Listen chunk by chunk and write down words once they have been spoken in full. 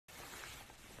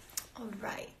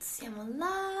Alright, siamo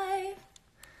live.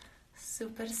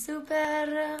 Super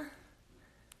super.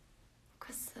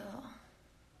 Questo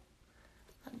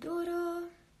adoro.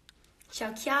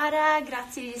 Ciao Chiara,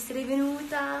 grazie di essere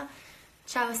venuta.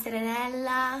 Ciao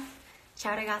Serenella.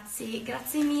 Ciao ragazzi,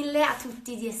 grazie mille a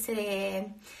tutti di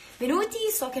essere venuti.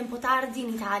 So che è un po' tardi in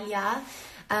Italia.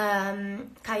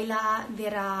 Kyla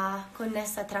verrà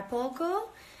connessa tra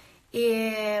poco.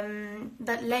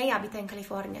 Lei abita in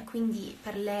California, quindi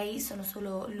per lei sono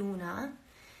solo l'una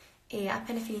e ha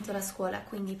appena finito la scuola,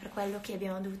 quindi per quello che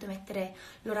abbiamo dovuto mettere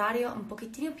l'orario un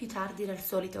pochettino più tardi del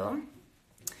solito.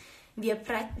 Vi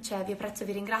apprezzo e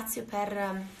vi ringrazio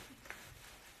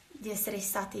di essere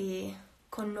stati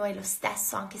con noi lo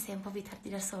stesso, anche se è un po' più tardi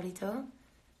del solito.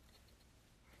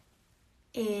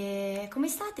 E come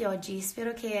state oggi?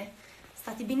 Spero che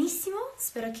state benissimo,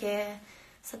 spero che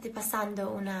avete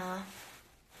passato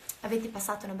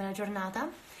una bella giornata.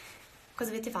 Cosa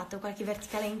avete fatto? Qualche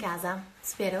verticale in casa?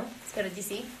 Spero di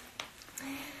sì.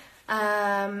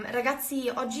 Ragazzi,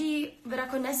 oggi verrà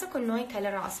connessa con noi Kyla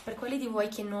Ross. Per quelli di voi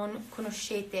che non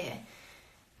conoscete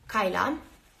Kyla,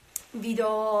 vi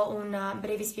do una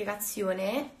breve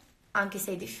spiegazione, anche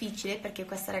se è difficile perché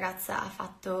questa ragazza ha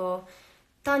fatto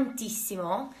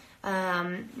tantissimo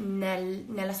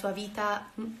nella sua vita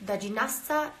da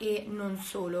ginnasta e non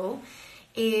solo.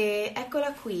 E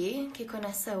eccola qui che è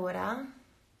connessa ora.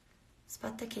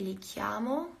 Aspetta che li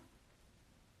chiamo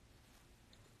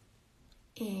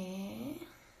e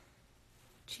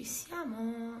ci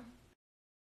siamo.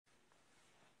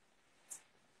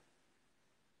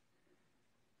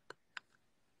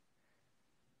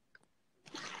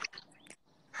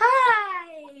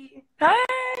 Hi!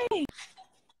 Hi!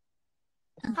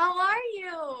 How are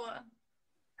you?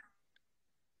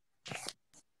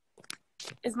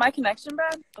 Is my connection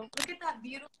bad? Oh. Look at that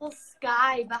beautiful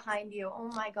sky behind you. Oh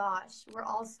my gosh, we're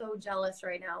all so jealous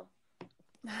right now.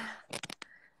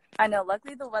 I know.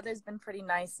 Luckily, the weather's been pretty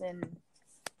nice in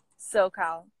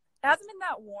SoCal. It hasn't been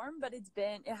that warm, but it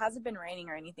hasn't been raining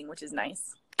or anything, which is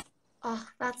nice. Oh,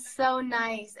 that's so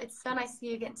nice. It's so nice to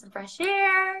see you getting some fresh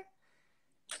air.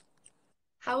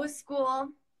 How was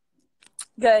school?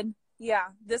 Good.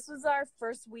 Yeah. This was our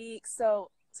first week. So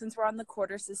since we're on the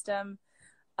quarter system,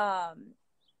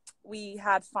 we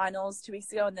had finals 2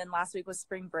 weeks ago, and then last week was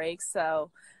spring break.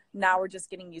 So now we're just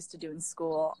getting used to doing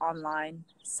school online.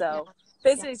 So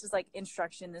basically it's just like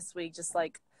instruction this week, just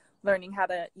like learning how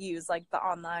to use like the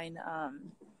online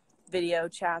video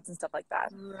chats and stuff like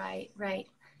that. Right.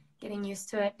 Getting used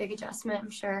to it. Big adjustment,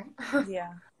 I'm sure.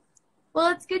 Yeah.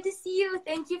 Well, it's good to see you.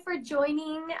 Thank you for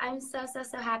joining. I'm so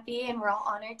happy, and we're all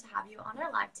honored to have you on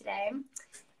our live today.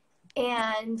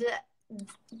 And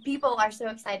people are so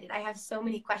excited. I have so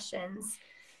many questions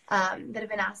that have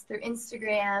been asked through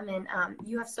Instagram, and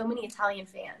you have so many Italian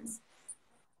fans.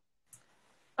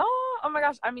 Oh my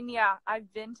gosh. I mean, yeah,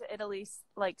 I've been to Italy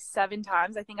like 7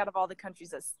 times. I think out of all the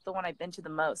countries, that's the one I've been to the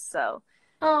most. So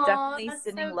definitely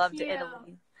sending love to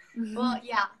Italy. Well,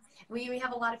 yeah, we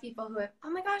have a lot of people who have, oh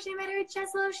my gosh, I met her at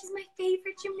Jeslo. She's my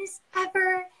favorite gymnast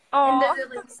ever. And they're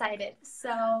really excited.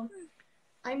 So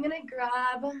I'm going to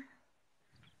grab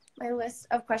my list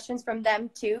of questions from them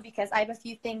too, because I have a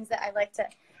few things that I'd like to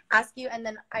ask you. And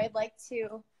then I'd like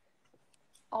to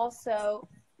also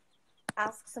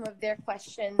ask some of their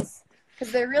questions,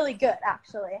 because they're really good,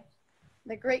 actually.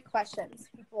 They're great questions.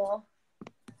 People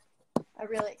are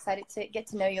really excited to get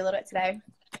to know you a little bit today.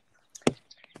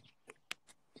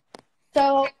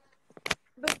 So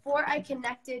before I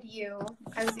connected you,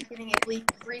 I was giving a brief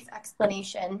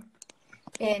explanation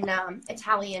in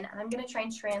Italian, and I'm going to try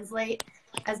and translate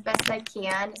as best I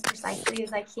can, as precisely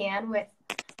as I can with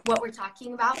what we're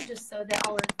talking about, just so that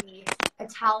all of the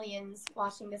Italians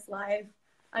watching this live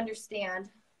understand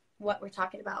what we're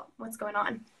talking about, what's going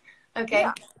on. Okay?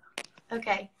 Yeah.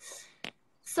 Ok.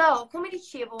 So, come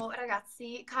dicevo,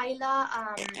 ragazzi,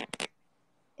 Kyla,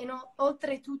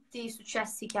 oltre tutti i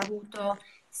successi che ha avuto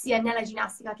sia nella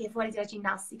ginnastica che fuori dalla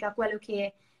ginnastica, quello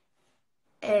che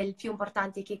è il più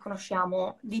importante che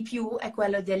conosciamo di più è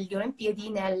quello delle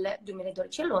Olimpiadi nel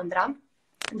 2012 a Londra,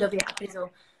 dove ha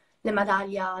preso la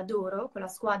medaglia d'oro con la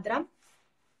squadra,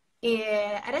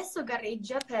 e adesso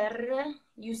gareggia per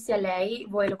UCLA,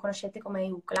 voi lo conoscete come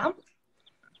UCLA,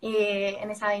 e in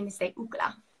Italian they say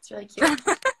UCLA. It's really cute.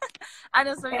 I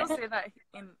know some people say that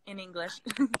in English.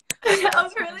 Oh,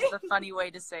 really? It's a funny way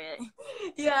to say it.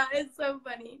 Yeah, it's so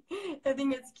funny. I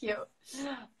think it's cute.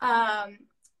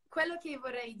 Quello che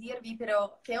vorrei dirvi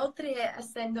però, che oltre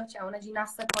essendo una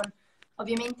ginnasta con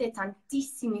ovviamente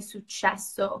tantissimi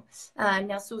successo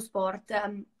nel suo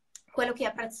sport, quello che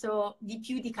apprezzo di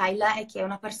più di Kyla è che è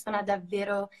una persona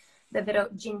davvero davvero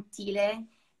gentile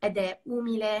ed è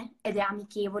umile ed è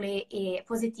amichevole e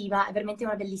positiva, è veramente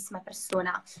una bellissima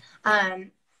persona.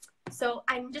 So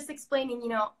I'm just explaining, you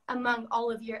know, among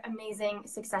all of your amazing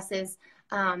successes,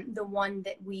 the one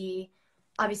that we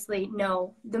obviously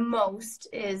know the most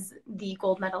is the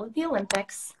gold medal at the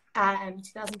Olympics in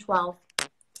 2012.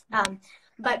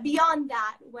 But beyond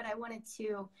that, what I wanted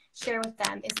to share with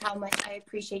them is how much I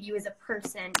appreciate you as a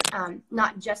person,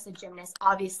 not just a gymnast,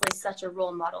 obviously such a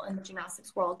role model in the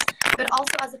gymnastics world, but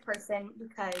also as a person,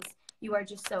 because you are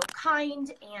just so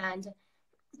kind and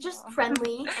just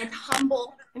friendly and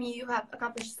humble. I mean, you have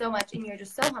accomplished so much and you're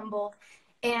just so humble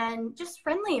and just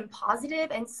friendly and positive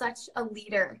and such a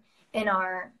leader in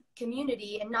our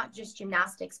community, and not just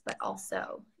gymnastics, but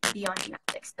also beyond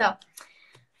gymnastics. So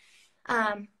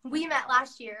we met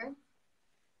last year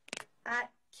at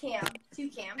two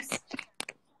camps,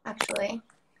 actually,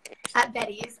 at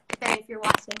Betty's. Betty, if you're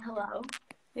watching, hello.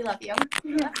 We love you.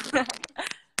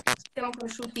 Siamo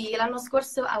conosciuti l'anno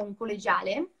scorso a un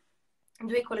collegiale,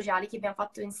 due collegiali che abbiamo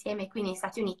fatto insieme qui negli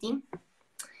Stati Uniti.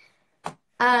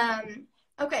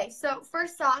 Okay, so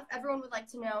first off, everyone would like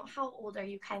to know, how old are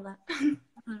you, Kyla?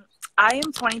 I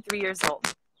am 23 years old.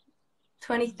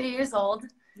 23 years old.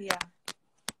 Yeah.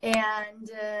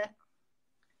 And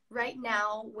right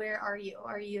now, where are you?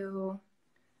 Are you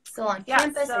still on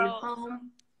campus? Are you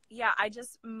home? Yeah, I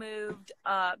just moved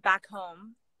back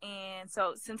home, and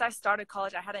so since I started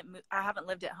college, I haven't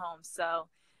lived at home. So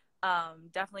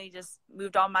definitely just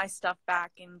moved all my stuff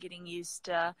back and getting used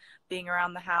to being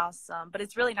around the house. But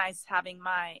it's really nice having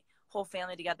my whole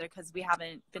family together, because we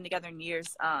haven't been together in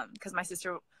years, because my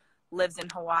sister lives in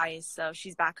Hawaii, so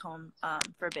she's back home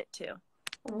for a bit too.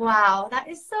 Wow, that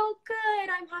is so good.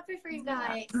 I'm happy for you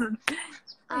guys.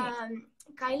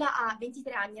 Kyla ha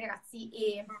 23 anni, ragazzi,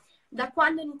 e da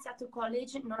quando ha iniziato il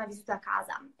college non ha vissuto a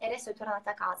casa, e adesso è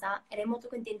tornata a casa ed è molto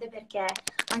contenta perché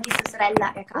anche sua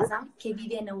sorella è a casa, che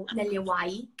vive nelle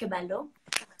Hawaii, che bello,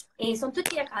 e sono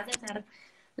tutti a casa per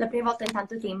la prima volta in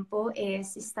tanto tempo e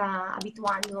si sta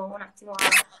abituando un attimo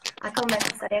a come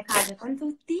stare a casa con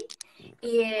tutti,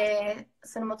 e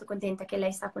sono molto contenta che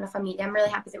lei sta con la famiglia. I'm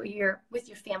really happy that you're with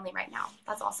your family right now.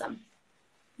 That's awesome.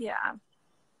 Yeah.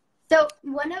 So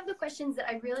one of the questions that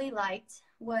I really liked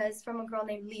was from a girl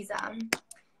named Lisa.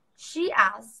 She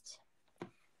asked,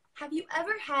 have you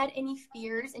ever had any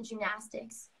fears in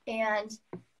gymnastics, and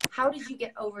how did you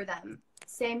get over them?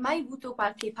 Se hai mai avuto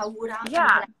qualche paura in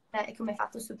palestra e come hai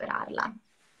fatto a superarla?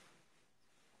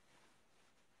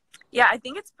 Yeah, I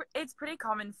think it's pretty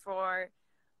common for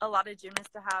a lot of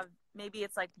gymnasts to have, maybe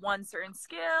it's like one certain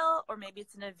skill, or maybe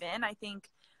it's an event. I think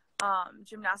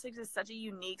gymnastics is such a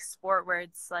unique sport where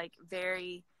it's like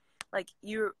very, like,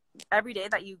 you every day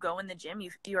that you go in the gym,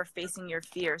 you are facing your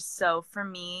fears. So for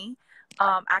me,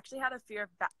 I actually had a fear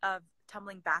of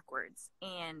tumbling backwards,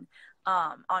 and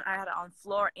I had it on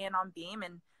floor and on beam,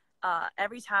 and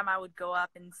every time I would go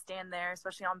up and stand there,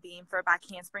 especially on beam for a back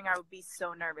handspring, I would be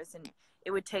so nervous, and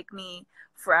it would take me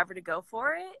forever to go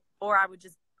for it, or I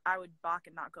would balk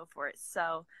and not go for it.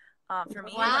 So for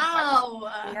me, wow,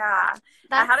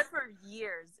 I had it for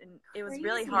years, and it was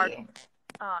really hard,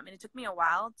 and it took me a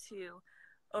while to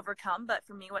overcome. But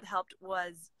for me, what helped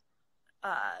was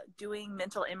doing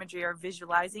mental imagery, or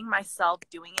visualizing myself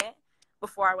doing it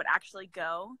before I would actually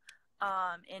go,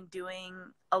 and doing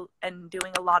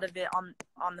a lot of it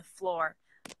on the floor,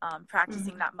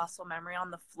 practicing that muscle memory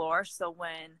on the floor. So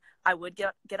when I would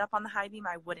get up on the high beam,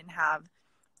 I wouldn't have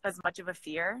as much of a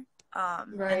fear.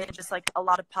 And then just like a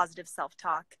lot of positive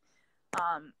self-talk,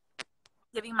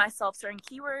 giving myself certain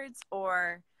keywords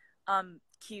or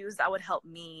cues that would help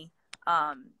me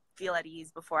feel at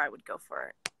ease before I would go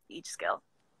for each skill.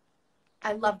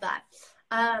 I love that.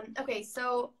 Okay,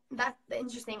 so that's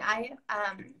interesting. I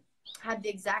had the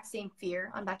exact same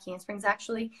fear on back handsprings,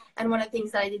 actually, and one of the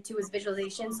things that I did too was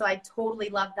visualization, so I totally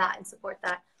love that and support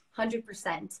that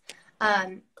 100%.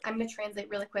 I'm going to translate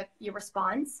really quick your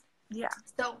response. Yeah.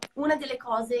 So, una delle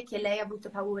cose che lei ha avuto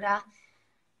paura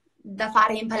da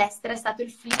fare in palestra è stato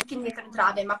il flick indietro in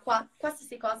trave, ma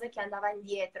qualsiasi cosa che andava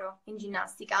indietro in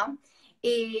ginnastica,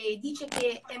 e dice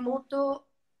che è molto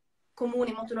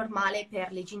comune, molto normale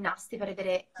per le ginnaste per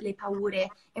avere le paure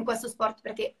in questo sport,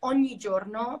 perché ogni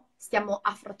giorno stiamo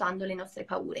affrontando le nostre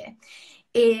paure,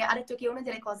 e ha detto che una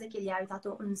delle cose che gli ha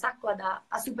aiutato un sacco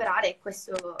a superare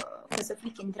questo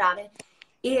flick in trave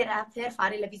era per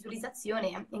fare la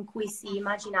visualizzazione in cui si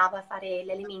immaginava fare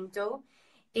l'elemento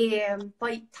e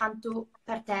poi tanto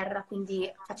per terra,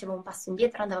 quindi facevo un passo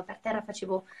indietro, andavo per terra,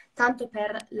 facevo tanto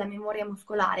per la memoria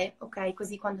muscolare, ok?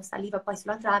 Così quando saliva poi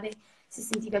sulla trave si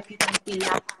sentiva più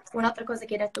tranquilla. un'altra cosa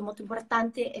che hai detto molto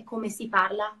importante è come si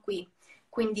parla qui.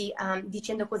 Quindi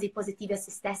dicendo cose positive a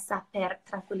se stessa per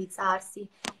tranquillizzarsi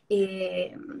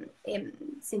e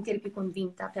sentire più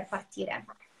convinta per partire.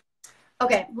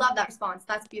 Okay, love that response.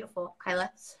 That's beautiful, Kyla.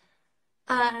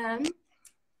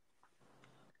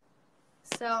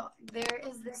 So there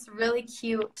is this really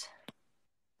cute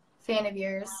fan of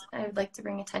yours. I would like to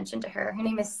bring attention to her. Her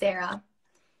name is Sarah.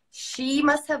 She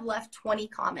must have left 20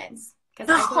 comments because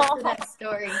I posted that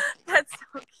story. That's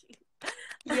so cute.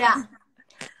 Yeah.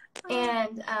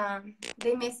 And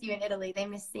they miss you in Italy. They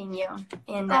miss seeing you.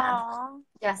 And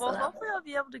yes, well, hopefully I'll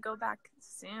be able to go back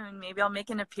soon. Maybe I'll make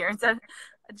an appearance at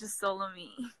just Solo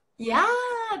Me. Yeah,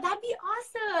 that'd be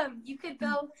awesome. You could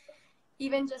go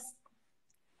even just,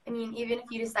 I mean, even if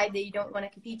you decide that you don't want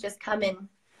to compete, just come and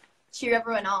cheer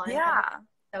everyone on. Yeah. I'm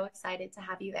so excited to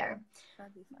have you there.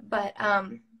 That'd be fun. But,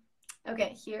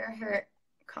 okay, here are her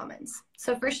comments.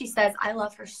 So first she says, I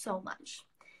love her so much.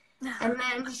 And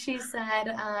then she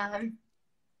said,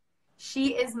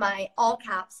 she is my, all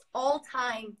caps,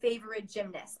 all-time favorite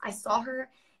gymnast. I saw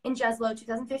her in Jeslo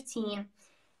 2015,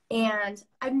 and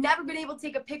I've never been able to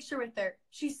take a picture with her.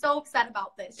 She's so upset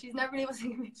about this. She's never been able to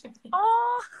take a picture with me.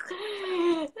 Oh.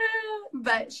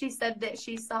 But she said that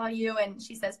she saw you, and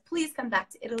she says, please come back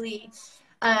to Italy.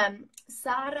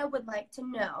 Sarah would like to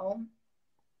know,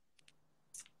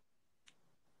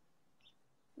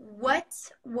 what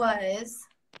was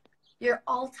your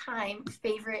all-time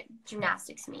favorite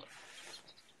gymnastics meet?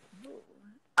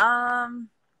 I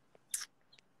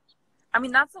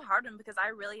mean, that's a hard one because I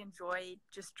really enjoy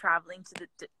just traveling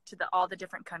to all the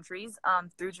different countries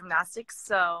through gymnastics.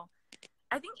 So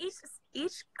I think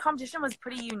each competition was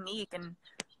pretty unique, and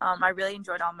I really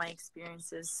enjoyed all my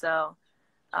experiences. So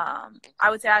I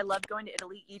would say I love going to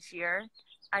Italy each year.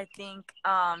 I think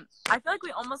I feel like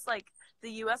we almost, like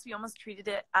the U.S., we almost treated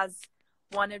it as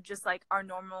one of just like our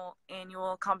normal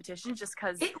annual competitions, just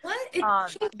because it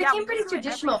became pretty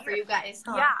traditional for you guys,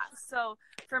 huh? Yeah, so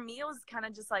for me it was kind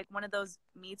of just like one of those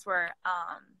meets where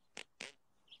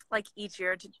like each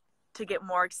year to get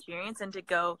more experience and to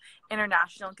go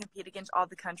international and compete against all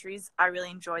the countries. I really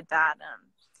enjoyed that,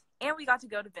 and we got to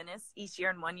go to Venice each year,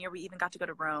 and one year we even got to go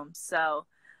to Rome. So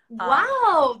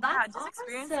wow, that's just awesome.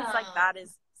 Experiences like that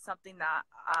is something that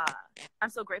I'm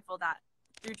so grateful that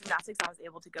through gymnastics I was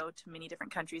able to go to many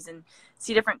different countries and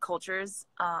see different cultures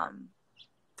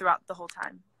throughout the whole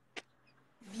time.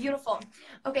 Beautiful.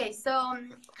 Okay, so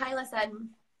Kyla said,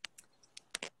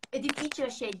 è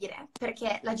difficile scegliere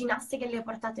perché la ginnastica le ha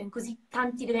portato in così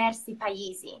tanti diversi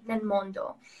paesi nel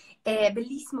mondo. È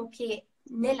bellissimo che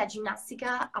nella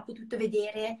ginnastica ha potuto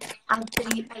vedere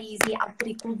altri paesi,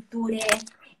 altre culture,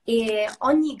 e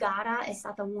ogni gara è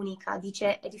stata unica.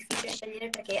 Dice è difficile scegliere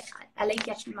perché a lei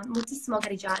piace moltissimo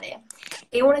gareggiare,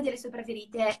 e una delle sue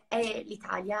preferite è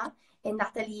l'Italia. È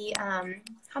andata lì,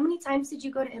 how many times did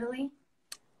you go to Italy?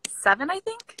 7, I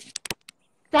think.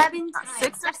 7 times.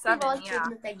 6 or 7, volte yeah. è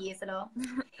venuta a Jesolo.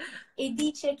 E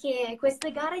dice che questa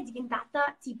gara è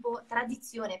diventata tipo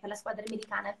tradizione per la squadra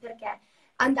americana, perché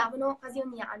andavano quasi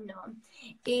ogni anno,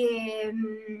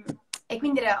 e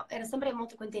quindi era sempre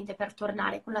molto contenta per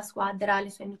tornare con la squadra, le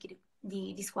sue amiche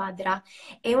di squadra.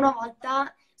 E una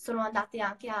volta sono andate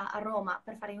anche a Roma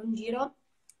per fare un giro,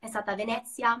 è stata a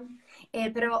Venezia,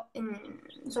 però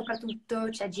soprattutto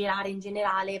girare in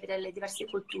generale, vedere le diverse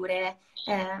culture.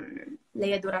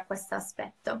 Lei adora questo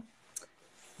aspetto.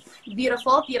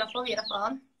 Beautiful, beautiful,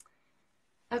 beautiful.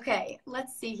 Okay,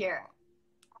 let's see here.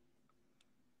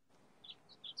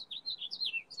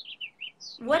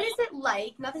 What is it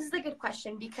like? Now, this is a good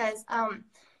question because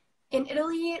in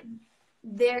Italy,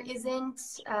 there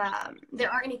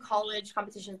aren't any college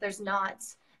competitions. There's not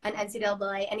an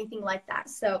NCAA, anything like that.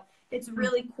 So it's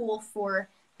really cool for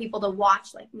people to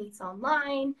watch like meets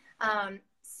online,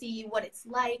 see what it's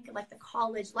like the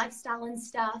college lifestyle and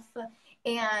stuff.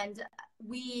 And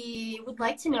we would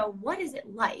like to know, what is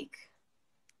it like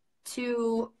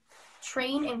to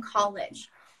train in college?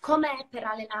 Com'è per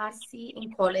allenarsi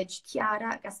in college?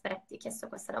 Chiara Gasperetti ha chiesto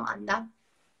questa domanda.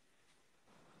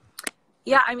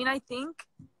 Yeah, I mean, I think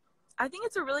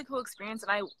it's a really cool experience,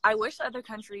 and I wish other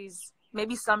countries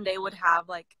maybe someday would have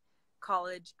like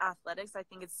college athletics. I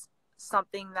think it's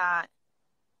something that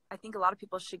I think a lot of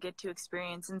people should get to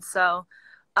experience. And so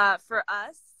for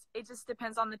us, it just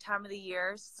depends on the time of the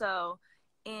year. So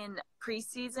in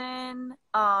preseason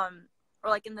or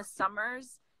like in the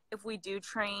summers, if we do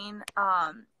train,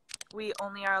 we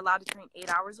only are allowed to train 8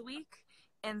 hours a week.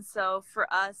 And so for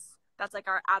us, that's like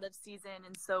our out of season.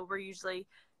 And so we're usually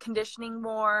conditioning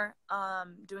more,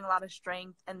 doing a lot of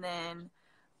strength. And then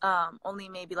only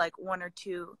maybe like 1 or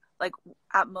 2, like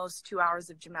at most 2 hours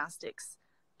of gymnastics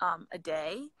a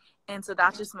day. And so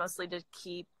that's just mostly to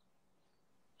keep,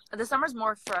 the summer's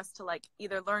more for us to like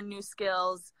either learn new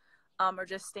skills or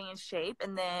just stay in shape.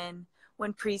 And then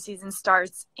when preseason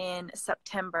starts in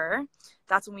September,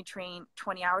 that's when we train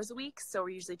 20 hours a week. So we're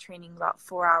usually training about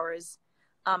 4 hours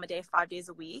a day, 5 days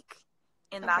a week.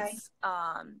 And that's,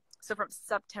 so from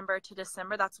September to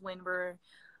December, that's when we're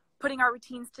putting our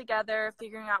routines together,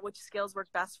 figuring out which skills work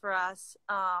best for us,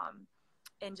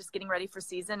 and just getting ready for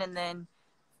season. And then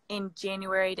in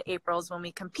January to April is when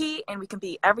we compete, and we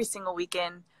compete every single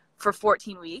weekend for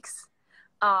 14 weeks.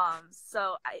 That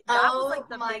was like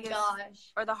the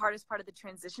biggest or the hardest part of the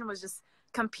transition, was just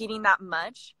competing that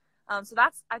much. So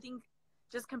that's, I think,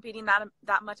 just competing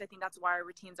that much, I think that's why our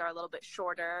routines are a little bit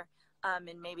shorter. And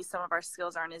maybe some of our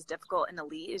skills aren't as difficult in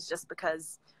elite, is just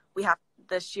because we have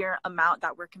the sheer amount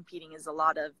that we're competing is a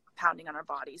lot of pounding on our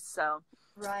bodies. So,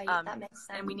 that makes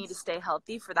sense. And we need to stay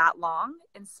healthy for that long.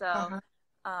 And so,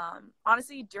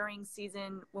 honestly, during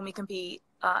season, when we compete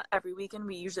every weekend,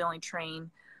 we usually only train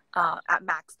at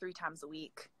max 3 times a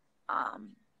week,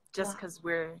 just because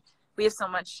we have so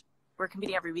much, we're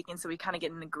competing every weekend, so we kind of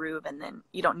get in the groove, and then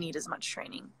you don't need as much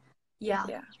training. Yeah.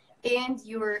 And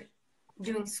you're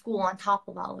doing school on top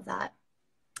of all of that.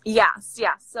 Yes.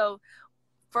 Yeah. So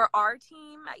for our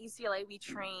team at UCLA, we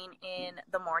train in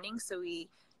the morning. So we,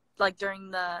 like,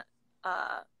 during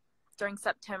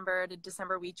September to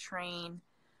December, we train,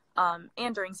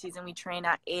 and during season we train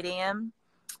at 8 a.m.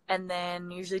 and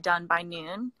then usually done by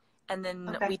noon. And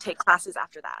then we take classes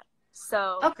after that.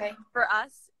 So for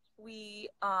us, we,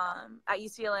 at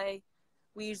UCLA,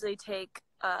 we usually take,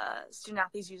 student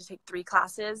athletes usually take 3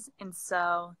 classes. And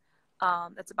so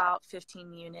that's about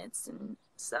 15 units. And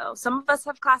so some of us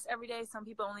have class every day. Some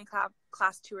people only have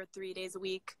class 2 or 3 days a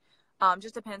week.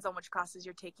 Just depends on which classes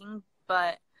you're taking.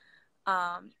 But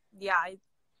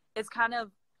it's kind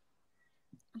of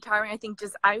tiring. I think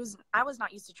just I was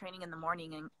not used to training in the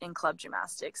morning in club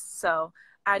gymnastics. So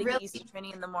I had to get used to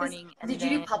training in the morning. And did you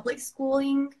do public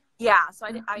schooling? Yeah. So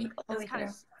it was kind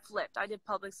of flipped. I did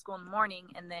public school in the morning,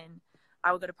 and then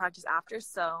I would go to practice after.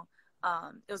 So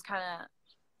it was kind of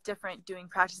different doing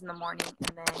practice in the morning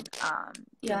and then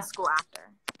doing school after.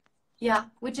 Yeah,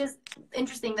 which is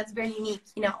interesting. That's very unique.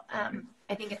 You know,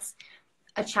 I think it's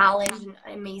a challenge, and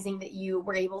amazing that you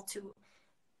were able to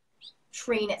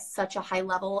train at such a high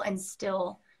level and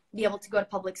still be able to go to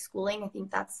public schooling. I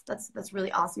think that's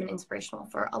really awesome and inspirational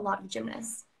for a lot of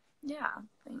gymnasts. Yeah,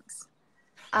 thanks.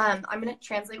 I'm going to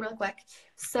translate real quick.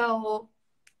 So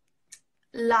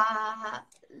la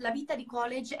vita di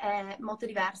college è molto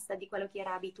diversa di quello che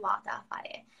era abituata a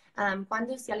fare.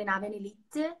 Quando si allenava in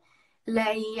elite,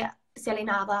 lei si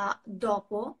allenava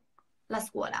dopo la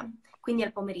scuola, quindi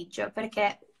al pomeriggio,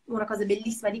 perché una cosa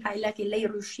bellissima di Kyla è che lei è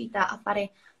riuscita a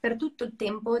fare per tutto il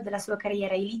tempo della sua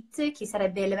carriera elite, che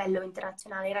sarebbe a livello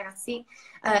internazionale, ragazzi,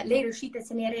 lei è riuscita a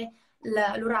tenere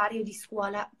l'orario di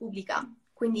scuola pubblica.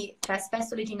 Quindi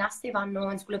spesso le ginnaste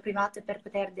vanno in scuole private per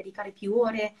poter dedicare più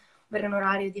ore, avere un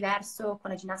orario diverso.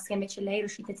 Con la ginnastica invece lei è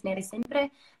riuscita a tenere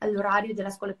sempre l'orario della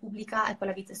scuola pubblica e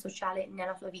quella vita sociale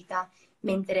nella sua vita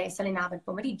mentre si allenava il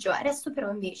pomeriggio. Adesso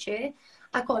però invece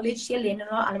a college si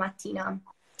allenano alla mattina.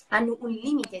 Hanno un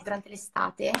limite durante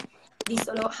l'estate di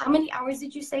solo, how many hours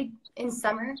did you say in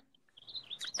summer?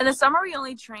 In the summer we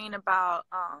only train about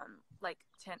like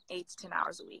 8 to 10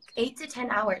 hours a week. 8 to 10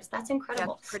 hours, that's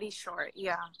incredible. Yeah, pretty short,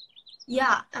 yeah.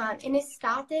 Yeah, in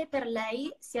estate per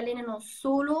lei si allenano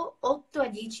solo 8 a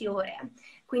 10 ore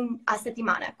a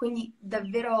settimana, quindi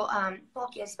davvero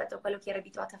pochi rispetto a quello che era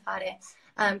abituata a fare.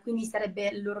 Quindi sarebbe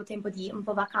il loro tempo di un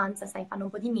po' vacanza, sai, fanno un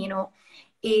po' di meno.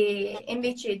 E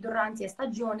invece durante la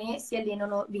stagione si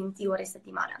allenano 20 ore a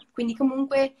settimana. Quindi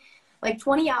comunque, like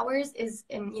 20 hours is,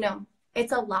 you know,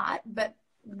 it's a lot, but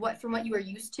from what you were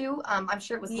used to, I'm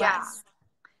sure it was less.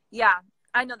 Yeah,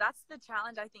 I know that's the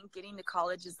challenge. I think getting to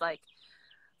college is like,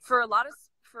 for a lot of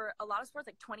sports,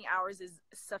 like 20 hours is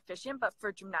sufficient, but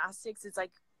for gymnastics, it's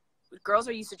like girls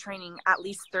are used to training at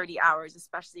least 30 hours,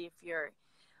 especially if you're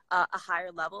a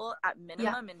higher level at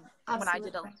minimum. Yeah, and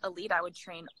absolutely. When I did elite, I would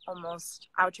train almost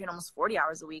 40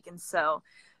 hours a week. And so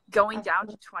going down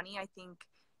to 20, I think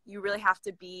you really have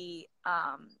to be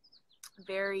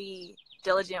very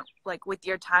diligent, like with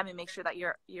your time, and make sure that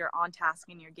you're on task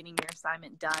and you're getting your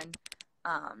assignment done.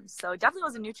 So it definitely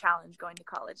was a new challenge going to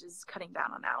college, is cutting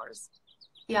down on hours.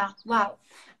 Yeah, wow.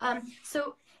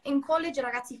 So in college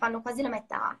ragazzi fanno quasi la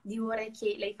metà di ore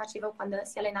che lei faceva quando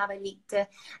si allenava elite.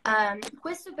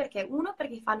 Questo perché? Uno,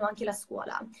 perché fanno anche la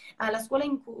scuola. La scuola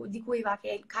di cui va,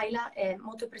 che è Kyla, è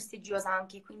molto prestigiosa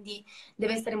anche, quindi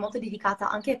deve essere molto dedicata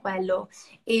anche a quello.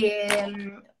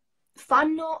 E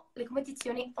fanno le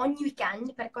competizioni ogni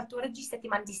weekend per 14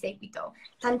 settimane di seguito.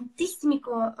 Tantissime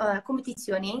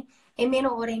competizioni e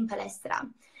meno ore in palestra.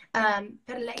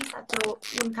 Per lei è stato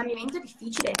un cambiamento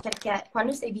difficile perché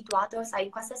quando sei abituato, sai, in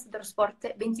qualsiasi altro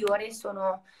sport 20 ore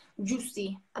sono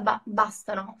giusti,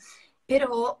 bastano.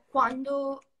 Però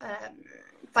quando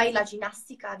fai la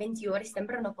ginnastica 20 ore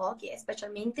sembrano poche,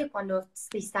 specialmente quando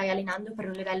ti stai allenando per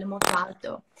un livello molto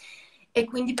alto. E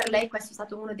quindi per lei questo è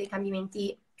stato uno dei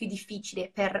cambiamenti più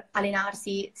difficili per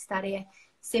allenarsi, stare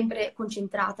sempre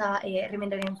concentrata e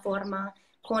rimanere in forma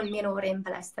con meno ore in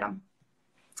palestra.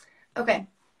 Ok.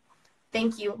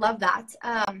 Thank you. Love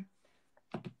that.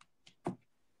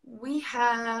 We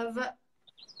have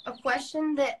a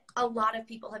question that a lot of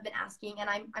people have been asking, and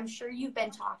I'm sure you've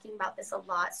been talking about this a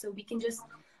lot, so we can just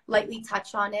lightly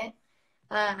touch on it.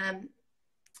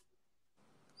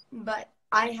 But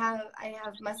I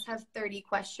must have 30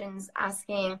 questions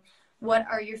asking, what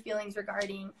are your feelings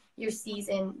regarding your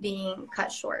season being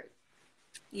cut short?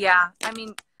 Yeah, I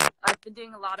mean, I've been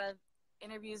doing a lot of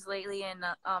interviews lately, and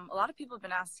a lot of people have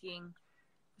been asking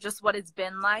just what it's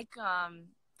been like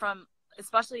from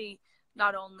especially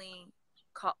not only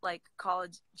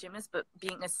college gymnast, but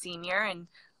being a senior. And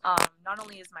not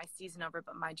only is my season over,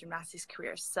 but my gymnastics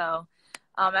career. So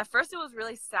at first it was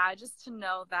really sad just to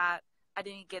know that I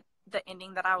didn't get the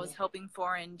ending that I was hoping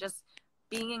for. And just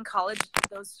being in college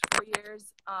those 4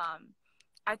 years,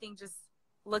 I think just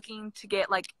looking to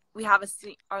get, like, we have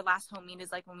our last home meet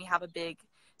is like when we have a big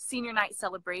senior night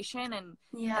celebration, and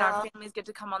our families get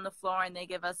to come on the floor and they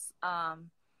give us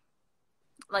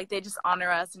like they just honor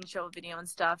us and show a video and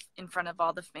stuff in front of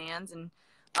all the fans. And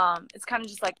it's kind of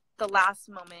just like the last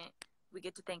moment we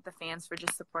get to thank the fans for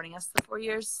just supporting us the 4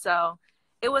 years. So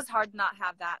it was hard to not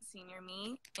have that senior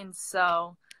meet, and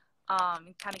so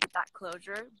kind of get that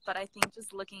closure. But I think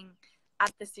just looking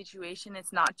at the situation,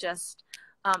 it's not just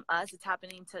us, it's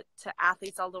happening to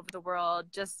athletes all over the world,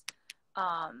 just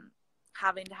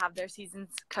having to have their seasons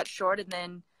cut short. And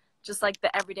then just like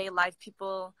the everyday life,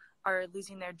 people are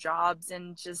losing their jobs,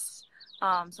 and just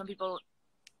some people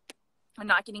are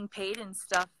not getting paid and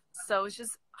stuff. So it's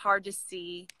just hard to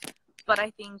see. But I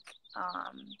think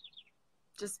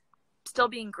just still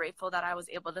being grateful that I was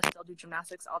able to still do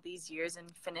gymnastics all these years and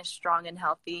finish strong and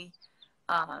healthy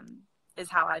is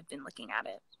how I've been looking at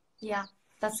it. Yeah,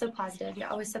 that's so positive. You're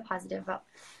always so positive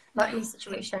about any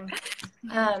situation.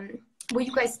 Will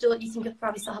you guys still, you think you'll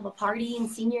probably still have a party in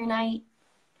senior night?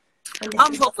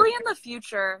 Hopefully in the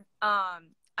future. I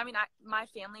mean, my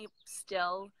family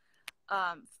still,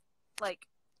 like,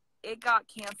 it got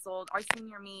canceled. Our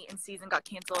senior meet and season got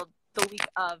canceled the week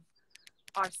of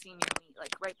our senior meet,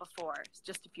 like right before,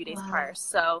 just a few days prior.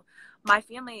 So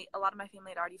a lot of my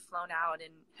family had already flown out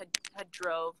and had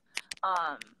drove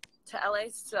to LA.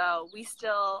 So we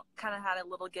still kind of had a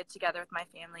little get together with my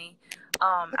family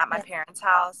at my parents'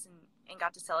 house, and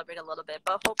got to celebrate a little bit.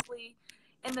 But hopefully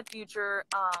in the future,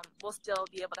 we'll still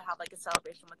be able to have like a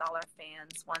celebration with all our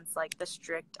fans once like the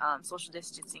strict social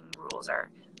distancing rules are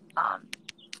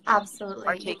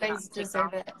absolutely. You guys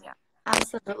deserve it. Yeah.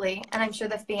 Absolutely. And I'm sure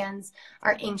the fans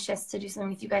are anxious to do something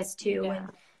with you guys too,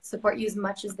 and support you as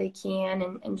much as they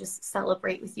can, and just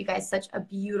celebrate with you guys such a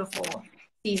beautiful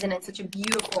season and such a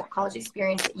beautiful college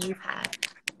experience that you've had.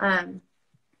 I'm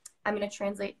going to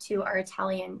translate to our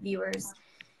Italian viewers.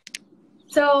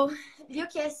 So, vi ho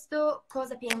chiesto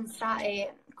cosa pensa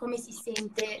e come si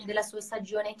sente della sua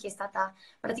stagione, che è stata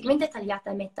praticamente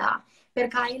tagliata a metà. Per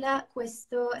Kyla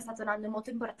questo è stato un anno molto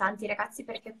importante, ragazzi,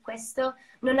 perché questo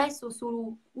non è il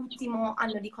suo ultimo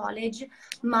anno di college,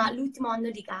 ma l'ultimo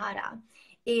anno di gara.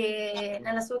 E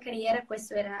nella sua carriera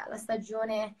questa era la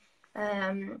stagione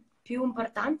più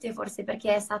importante, forse,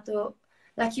 perché è stato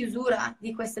la chiusura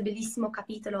di questo bellissimo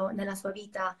capitolo nella sua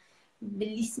vita,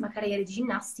 bellissima carriera di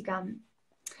ginnastica.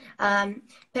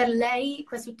 Per lei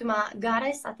quest'ultima gara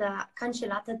è stata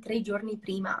cancellata 3 giorni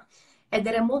prima ed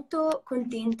era molto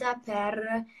contenta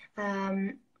cioè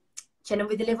non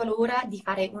vedeva l'ora di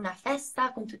fare una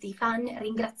festa con tutti i fan,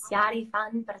 ringraziare i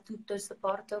fan per tutto il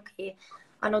supporto che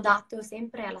hanno dato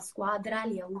sempre alla squadra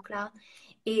lì a UCLA,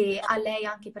 e a lei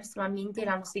anche personalmente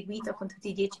l'hanno seguito con tutti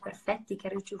i 10 perfetti che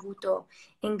ha ricevuto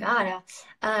in gara.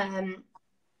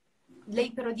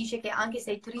 Lei però dice che anche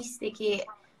se è triste che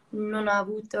non ha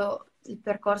avuto il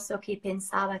percorso che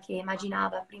pensava, che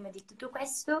immaginava prima di tutto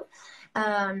questo,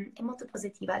 è molto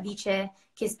positiva. Dice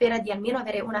che spera di almeno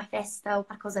avere una festa o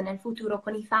qualcosa nel futuro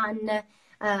con i fan.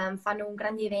 Fanno un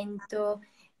grande evento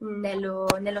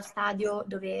nello stadio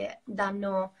dove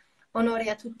danno onore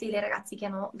a tutti i ragazzi che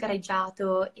hanno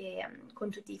gareggiato e con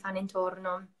tutti i fan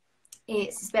intorno.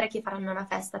 E si spera che faranno una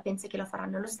festa, pensa che lo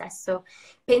faranno lo stesso.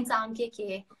 Pensa anche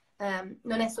che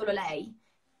non è solo lei,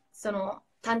 sono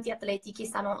tanti atleti che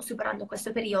stanno superando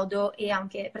questo periodo e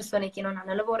anche persone che non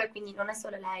hanno lavoro, e quindi non è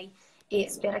solo lei, e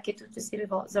spera che tutto si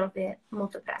risolve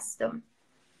molto presto.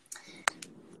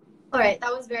 All right,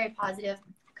 that was very positive,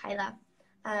 Kyla.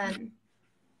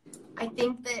 I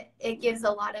think that it gives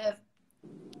a lot of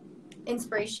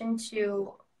inspiration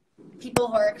to people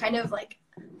who are kind of like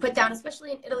put down,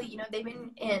 especially in Italy. You know, they've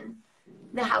been in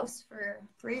the house for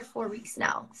 3 or 4 weeks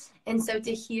now. And so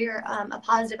to hear a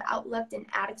positive outlook and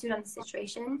attitude on the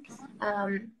situation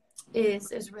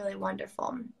is really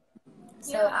wonderful.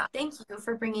 So thank you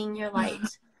for bringing your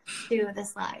light to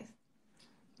this live.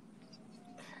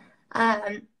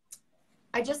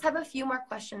 I just have a few more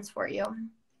questions for you.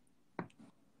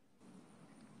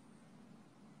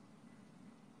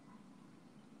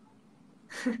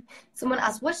 Someone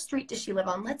asked, what street does she live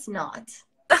on? Let's not.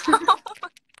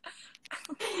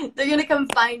 They're going to come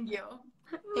find you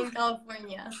in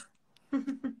California.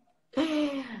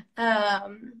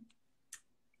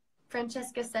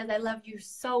 Francesca says, I love you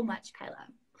so much, Kyla.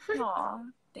 Aw,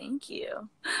 thank you.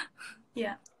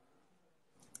 Yeah.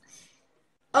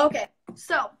 Okay,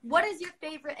 so what is your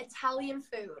favorite Italian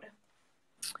food?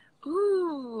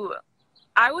 Ooh,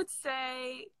 I would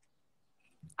say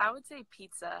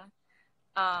pizza.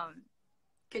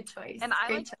 Good choice. And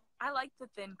I like the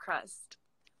thin crust.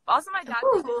 Also, my dad.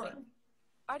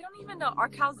 I don't even know. Are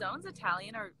calzones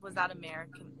Italian, or was that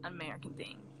American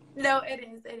thing? No, it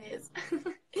is.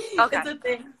 Okay. It's a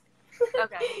thing.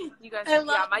 Okay. You guys.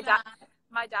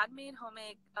 My dad made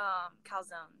homemade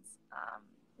calzones.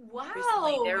 Wow.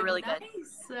 Recently. They're really nice.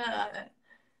 good.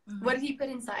 What did he put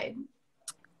inside?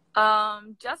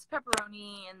 Just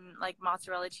pepperoni and like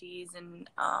mozzarella cheese and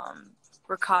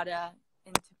ricotta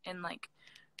and like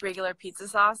regular pizza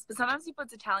sauce. But sometimes he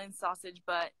puts Italian sausage,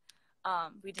 but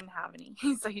we didn't have any,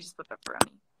 so he just put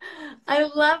pepperoni. I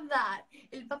love that.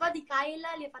 Il papà di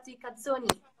Kyla li ha fatto I calzoni.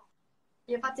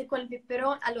 Li ha fatti con il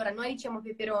peperone. Allora, noi diciamo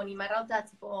peperoni, ma in realtà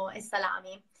tipo è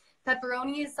salami.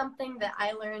 Pepperoni is something that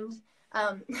I learned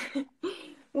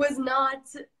was not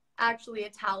actually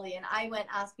Italian. I went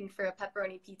asking for a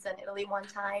pepperoni pizza in Italy one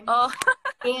time. Oh.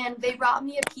 And they brought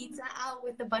me a pizza out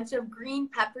with a bunch of green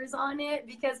peppers on it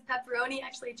because pepperoni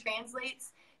actually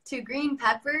translates to green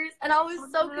peppers. And I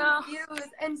was so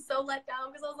confused and so let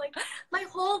down because I was like, my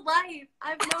whole life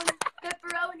I've known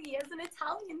pepperoni as an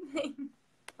Italian thing.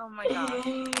 Oh my gosh.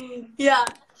 Yeah.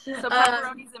 So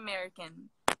pepperoni's American.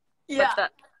 Yeah.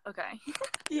 Okay.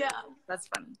 Yeah. That's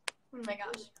funny. Oh my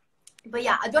gosh. But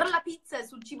yeah, adoro la pizza, è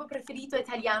sul cibo preferito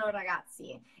italiano,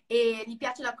 ragazzi. E gli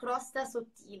piace la crosta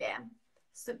sottile.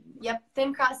 So, yep,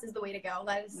 thin crust is the way to go.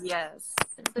 It's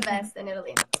the best in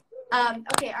Italy.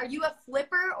 Okay, are you a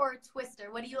flipper or a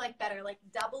twister? What do you like better, like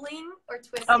doubling or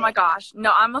twisting? Oh my gosh,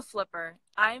 no, I'm a flipper.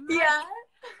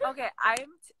 Okay,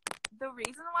 the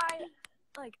reason why,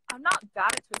 like, I'm not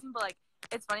bad at twisting, but like,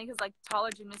 it's funny because like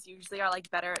taller gymnasts usually are like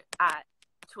better at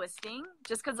twisting,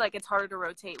 just because like it's harder to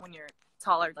rotate when you're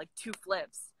taller, like 2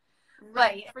 flips.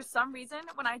 Right. But for some reason,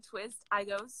 when I twist, I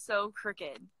go so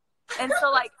crooked, and so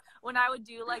like. When I would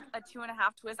do like a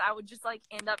 2.5 twist, I would just like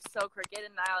end up so crooked,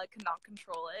 and I like could not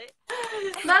control it.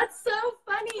 That's so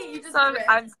funny. You just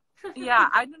I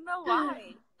don't know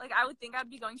why. Like I would think I'd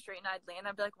be going straight, and I'd land.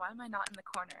 I'd be like, why am I not in the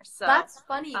corner? So that's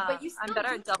funny, but you still I'm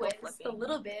better at double twist flipping a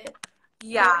little bit.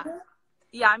 Yeah.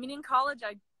 I mean, in college,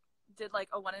 I did like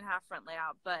a 1.5 front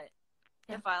layout, but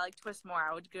if I like twist more,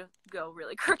 I would go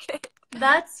really crooked.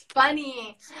 That's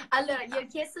funny. Allora, gli ho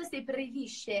chiesto se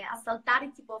preferisce a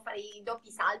saltare, tipo fare I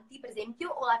doppi salti, per esempio,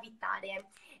 o a avvitare.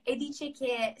 E dice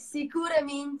che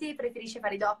sicuramente preferisce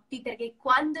fare i doppi perché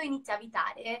quando inizia a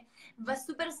avvitare va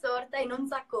super storta e non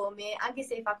sa come, anche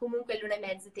se fa comunque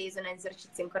l'1,5 teso, un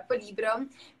esercizio in corpo libero,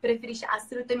 preferisce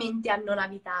assolutamente a non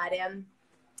avvitare.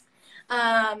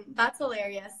 That's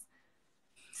hilarious.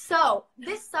 So,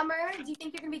 this summer, do you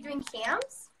think you're going to be doing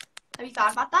camps? Have you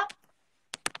thought about that?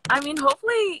 I mean,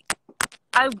 hopefully,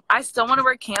 I still want to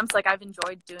work camps. Like, I've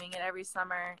enjoyed doing it every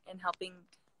summer and helping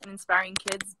and inspiring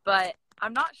kids. But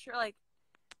I'm not sure, like,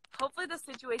 hopefully the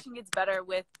situation gets better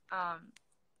with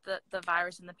the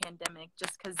virus and the pandemic.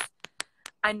 Just because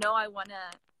I know I want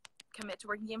to commit to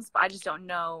working games, but I just don't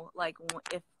know like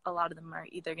if a lot of them are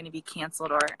either going to be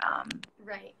canceled or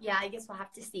right. Yeah, I guess we'll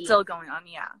have to see. Still going on.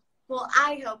 Yeah. Well,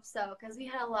 I hope so, because we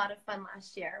had a lot of fun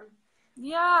last year.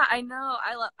 Yeah, I know.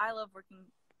 I love working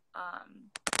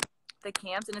the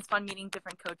camps, and it's fun meeting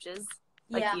different coaches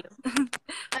like you.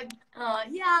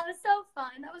 Yeah, it was so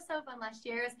fun. That was so fun last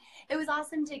year. It was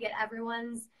awesome to get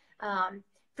everyone's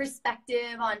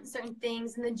perspective on certain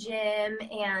things in the gym,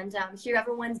 and hear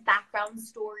everyone's background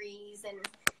stories, and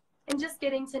just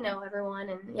getting to know everyone.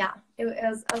 And yeah, it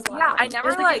was a lot of fun. I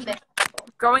never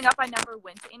growing up, I never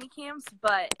went to any camps,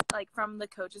 but like from the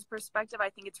coach's perspective,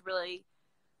 I think it's really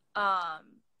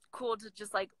cool to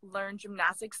just like learn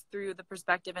gymnastics through the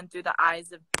perspective and through the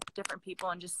eyes of different people,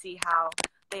 and just see how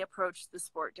they approach the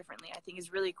sport differently. I think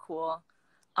is really cool.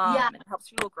 It helps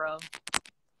people grow.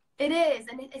 It is,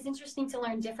 and it's interesting to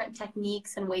learn different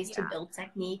techniques and ways to build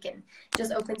technique, and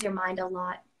just opens your mind a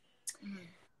lot. Mm-hmm.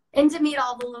 And to meet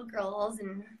all the little girls,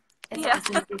 and it's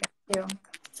awesome to do that too.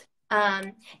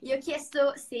 Gli ho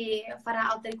chiesto se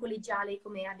farà altre collegiali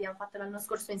come abbiamo fatto l'anno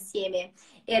scorso insieme,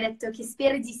 e ha detto che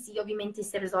spera di sì, ovviamente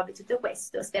se risolve tutto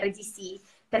questo, spera di sì,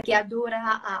 perché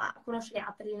adora conoscere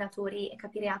altri allenatori e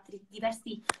capire altri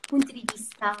diversi punti di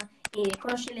vista e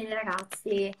conoscere le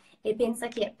ragazze, e pensa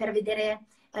che per vedere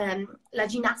la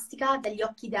ginnastica dagli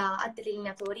occhi da altri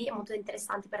allenatori è molto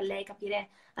interessante per lei capire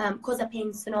cosa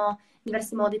pensano,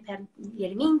 diversi modi per gli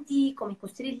elementi, come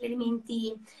costruire gli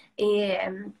elementi,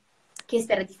 e che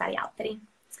spera di fare altri.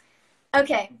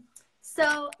 Okay,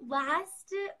 so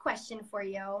last question for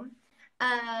you.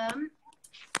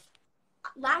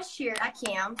 Last year at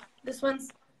camp, this one's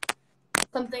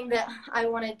something that I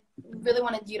really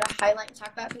wanted you to highlight and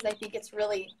talk about, because I think it's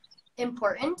really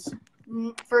important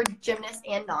for gymnasts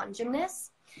and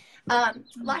non-gymnasts.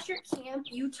 Last year at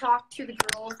camp, you talked to the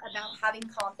girls about having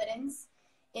confidence,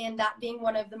 and that being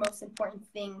one of the most important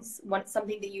things,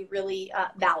 something that you really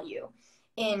value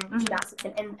in gymnastics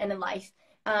and in life.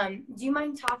 Do you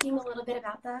mind talking a little bit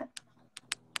about that?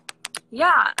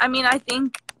 Yeah, I mean, I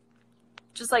think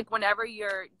just like whenever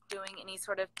you're doing any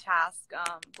sort of task,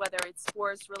 whether it's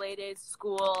sports related,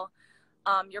 school,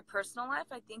 your personal life,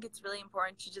 I think it's really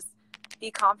important to just be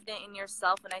confident in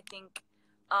yourself. And I think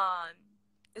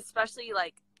especially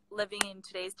like living in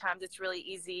today's times, it's really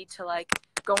easy to like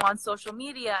go on social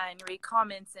media and read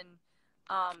comments and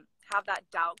have that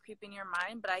doubt creep in your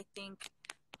mind. But I think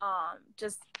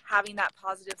just having that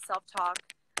positive self-talk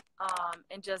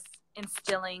and just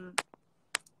instilling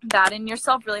that in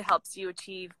yourself really helps you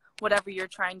achieve whatever you're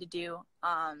trying to do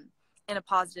in a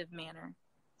positive manner.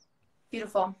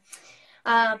 Beautiful.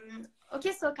 Ho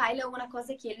chiesto a Kyla una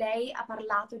cosa che lei ha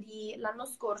parlato di l'anno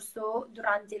scorso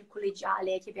durante il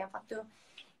collegiale che abbiamo fatto,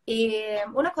 e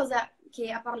una cosa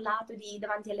che ha parlato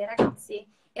davanti alle ragazze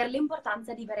era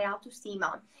l'importanza di avere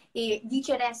autostima, e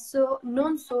dice adesso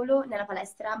non solo nella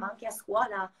palestra ma anche a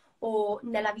scuola o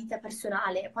nella vita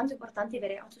personale quanto è importante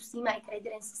avere autostima e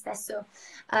credere in se stesso.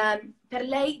 Per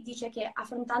lei dice che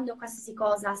affrontando qualsiasi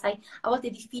cosa, sai, a volte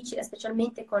è difficile,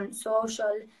 specialmente con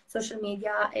social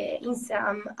media e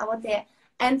Instagram, a volte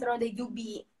entrano dei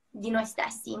dubbi di noi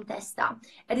stessi in testa,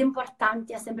 ed è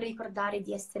importante sempre ricordare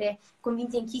di essere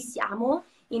convinti in chi siamo,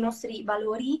 i nostri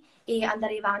valori, e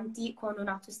andare avanti con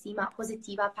un'autostima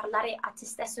positiva, parlare a te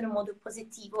stesso in un modo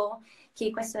positivo,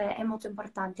 che questo è molto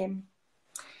importante.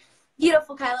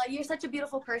 Beautiful, Kyla. You're such a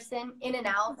beautiful person in and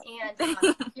out, and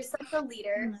you're such a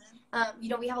leader. You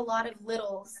know, we have a lot of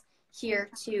littles here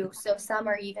too, so some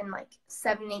are even like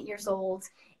 7, 8 years old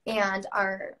and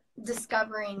are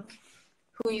discovering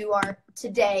who you are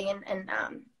today and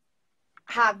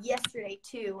have yesterday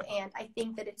too. And I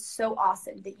think that it's so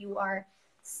awesome that you are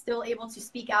still able to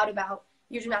speak out about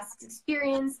your gymnastics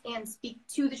experience and speak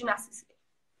to the gymnastics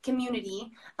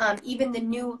community, even the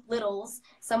new littles,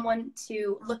 someone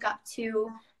to look up to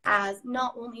as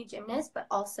not only a gymnast but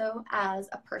also as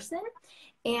a person.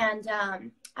 And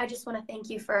I just want to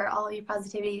thank you for all of your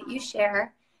positivity that you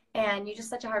share, and you're just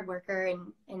such a hard worker,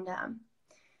 and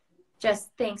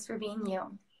just thanks for being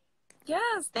you.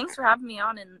 Yes, thanks for having me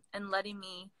on and letting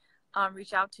me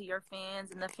reach out to your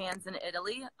fans and the fans in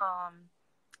Italy.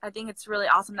 I think it's really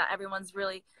awesome that everyone's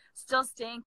really still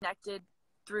staying connected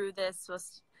through this,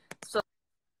 supposed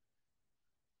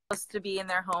to be in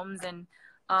their homes, and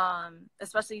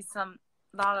especially some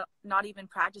not even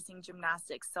practicing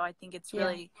gymnastics. So I think it's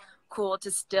really cool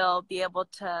to still be able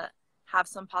to have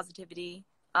some positivity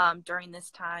during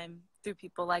this time through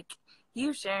people like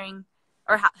you sharing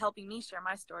or helping me share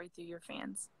my story through your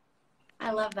fans.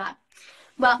 I love that.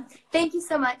 Well, thank you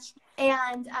so much.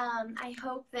 And I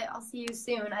hope that I'll see you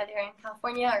soon, either in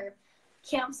California or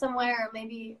camp somewhere, or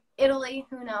maybe Italy,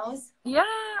 who knows? Yeah,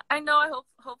 I know.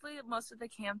 Hopefully most of the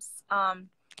camps,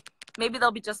 maybe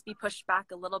they'll just be pushed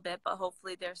back a little bit, but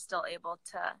hopefully they're still able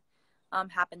to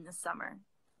happen this summer.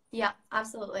 Yeah,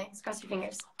 absolutely. Let's cross your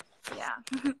fingers. Yeah.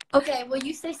 Okay, well,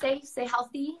 you stay safe, stay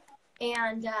healthy,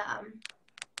 and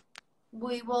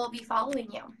we will be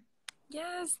following you.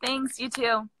 Yes, thanks. You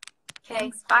too. Okay.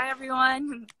 Thanks. Bye,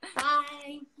 everyone.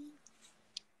 Bye.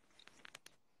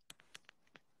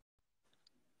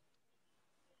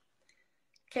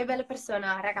 Che bella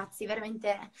persona, ragazzi,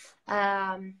 veramente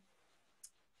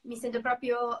mi sento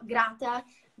proprio grata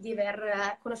di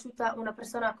aver conosciuto una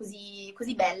persona così,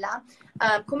 così bella.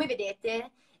 Come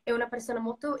vedete, è una persona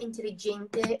molto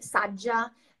intelligente, saggia,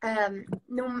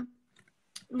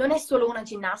 non è solo una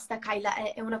ginnasta,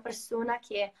 Kyla, è una persona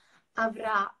che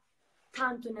avrà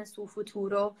tanto nel suo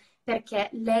futuro, perché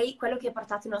lei, quello che ha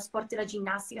portato nello sport della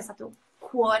ginnastica è stato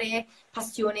cuore,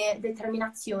 passione,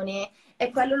 determinazione,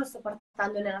 e quello lo sto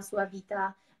portando nella sua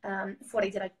vita fuori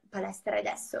dalla palestra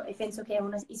adesso, e penso che è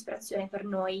un'ispirazione per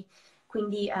noi.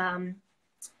 Quindi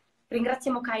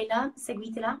ringraziamo Kyla,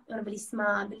 seguitela, è una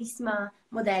bellissima, bellissima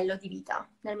modello di vita,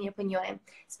 nella mia opinione.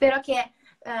 Spero che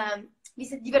vi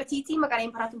siete divertiti, magari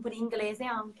imparato un po' di inglese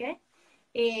anche,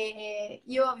 e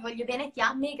io vi voglio bene, ti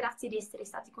amo, grazie di essere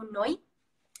stati con noi,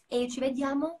 e ci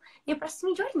vediamo nei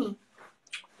prossimi giorni.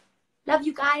 Love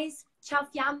you guys, ciao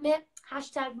fiamme,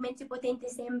 hashtag mente potente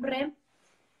sempre,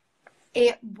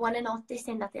 e buonanotte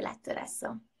se andate a letto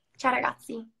adesso. Ciao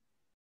ragazzi.